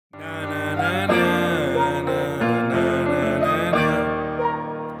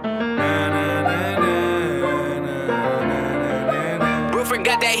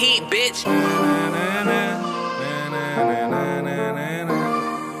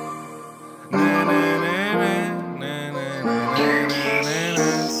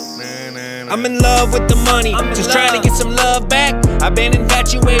I'm in love with the money, just trying to get some love back. I've been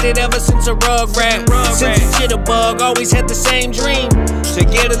infatuated ever since a Rugrat. Since a jitterbug, always had the same dream, to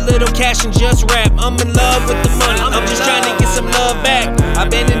get a little cash and just rap. I'm in love with the money, I'm just trying to get some love back. I've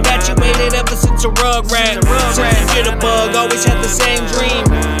been infatuated ever since a Rugrat. Since a jitterbug, always had the same dream,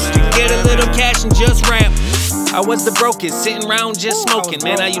 to get a little cash and just rap. I was the brokest, sitting around just smoking.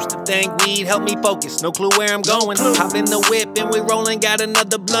 Man, I used to think weed helped me focus. No clue where I'm going. Hop in the whip and we rolling. Got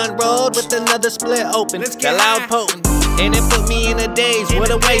another blunt rolled with another split open. Got loud potent, and it put me in a daze. What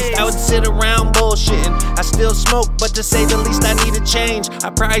a waste, I would sit around bullshitting. I still smoke, but to say the least I need a change. I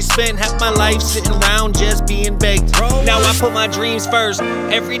probably spent half my life sitting around just being baked. Now I put my dreams first.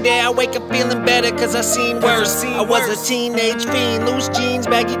 Every day I wake up feeling better cause I seen worse. I was a teenage fiend, loose jeans,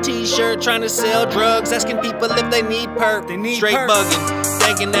 baggy t-shirt, trying to sell drugs, asking people if they need perp. Straight bugging,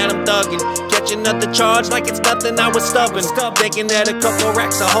 thinking that I'm thugging. Catch another charge like it's nothing, I was stubborn. Thinking that a couple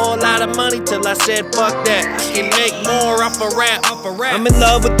racks, a whole lot of money, till I said fuck that, I can make more off a rap. I'm in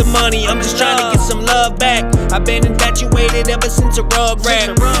love with the money, I'm just trying to get some love back. I've been infatuated ever since a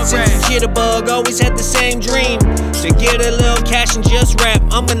Rugrat. Since a jitterbug, always had the same dream, to get a little cash and just rap.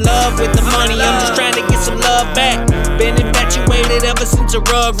 I'm in love with the money, I'm just trying to get some love back. Been infatuated ever since a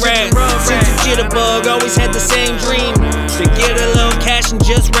Rugrat. Since a jitterbug, always had the same dream, to get a little cash and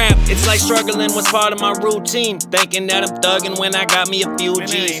just rap. It's like struggling was part of my routine, thinking that I'm thugging when I got me a few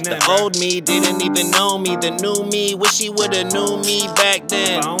G's. The old me didn't even know me, the new me wish he would've knew me back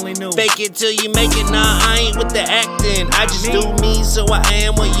then. Fake it till you make it, nah, I ain't with the acting. I just do me, so I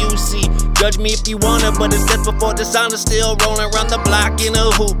am what you see. Judge me if you wanna, but it's death before dishonor. Still rolling around the block in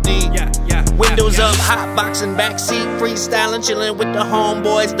a hoopty. Windows up, hot boxing, backseat, freestyling, chilling with the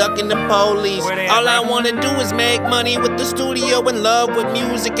homeboys, ducking the police. All I wanna do is make money with the studio, in love with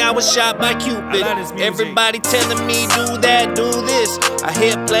music. I was shot by Cupid. Everybody telling me do that, do this. I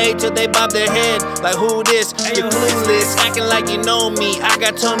hit play till they bob their head like who this? You're clueless, acting like you know me. I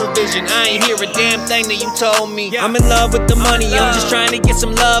got tunnel vision, I ain't hear a damn thing that you told me. I'm in love with the money, I'm just trying to get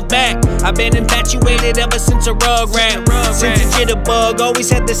some love back. I've been infatuated ever since a Rugrat. Since a jitterbug, always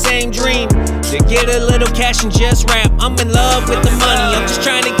had the same dream, to get a little cash and just rap. I'm in love with the money, I'm just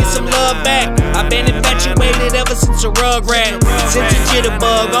trying to get some love back. I've been infatuated ever since a Rugrat. Since a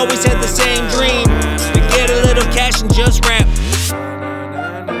jitterbug, always had the same dream, to get a little cash and just rap.